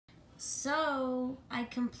So, I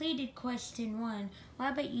completed question 1. Why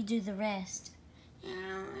about you do the rest?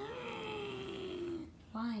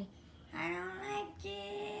 Why? I don't like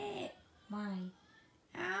it. Why?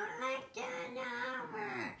 I don't like doing the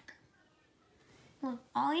homework. Look,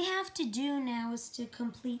 all you have to do now is to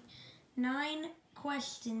complete 9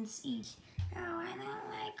 questions each. Oh, I don't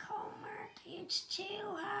like homework. It's too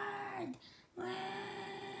hard.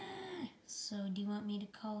 So, do you want me to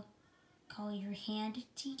call your hand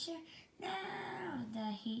teacher? No.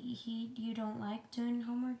 That you don't like doing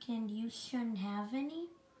homework and you shouldn't have any?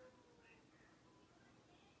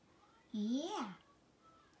 Yeah.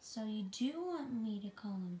 So you do want me to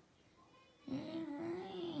call him?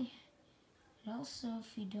 But also,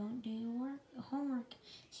 if you don't do your homework,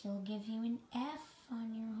 she'll give you an F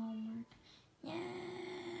on your homework. No.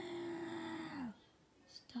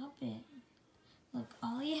 Stop it. Look,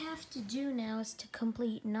 all you have to do now is to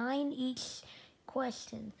complete 9 each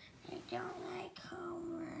question. I don't like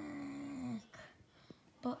homework.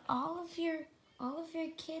 But all of your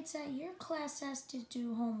kids at your class has to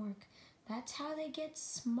do homework. That's how they get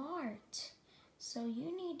smart. So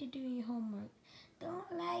you need to do your homework.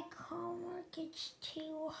 Don't like homework. It's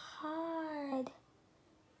too hard.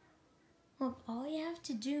 Look, all you have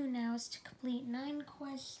to do now is to complete 9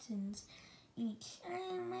 questions each.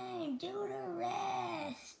 Do the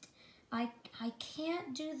rest. I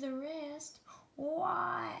can't do the rest.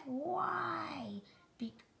 Why?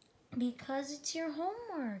 Because it's your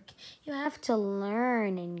homework. You have to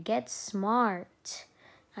learn and get smart.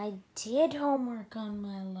 I did homework on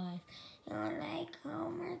my life. I don't like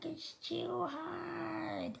homework. It's too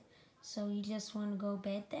hard. So you just want to go to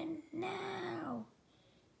bed then? No.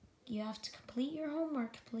 You have to complete your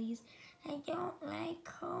homework, please. I don't like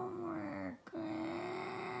homework.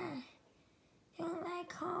 Don't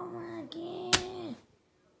like homework.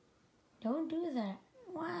 Don't do that.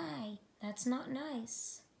 Why? That's not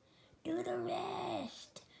nice. Do the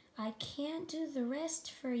rest. I can't do the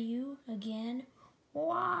rest for you again.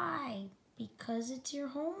 Why? Because it's your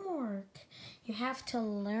homework. You have to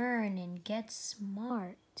learn and get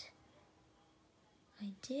smart.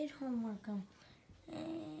 I did homework on... I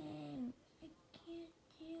can't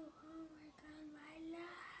do homework on my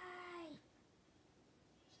life.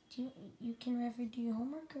 You can never do your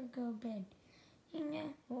homework or go to bed.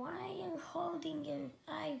 Why are you holding your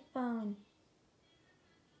iPhone?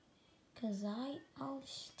 I'll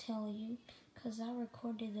tell you, because I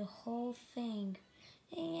recorded the whole thing.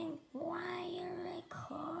 And why are you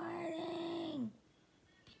recording?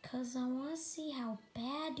 Because I want to see how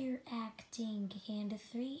bad you're acting, Hand of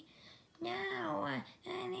 3. No,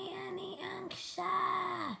 Annie,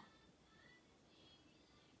 Angsha.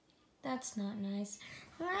 That's not nice.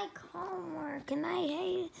 I like homework and I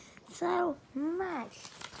hate it so much.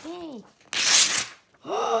 Hey.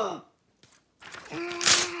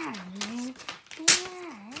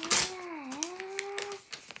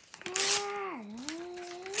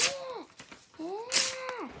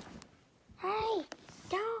 I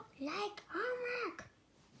don't like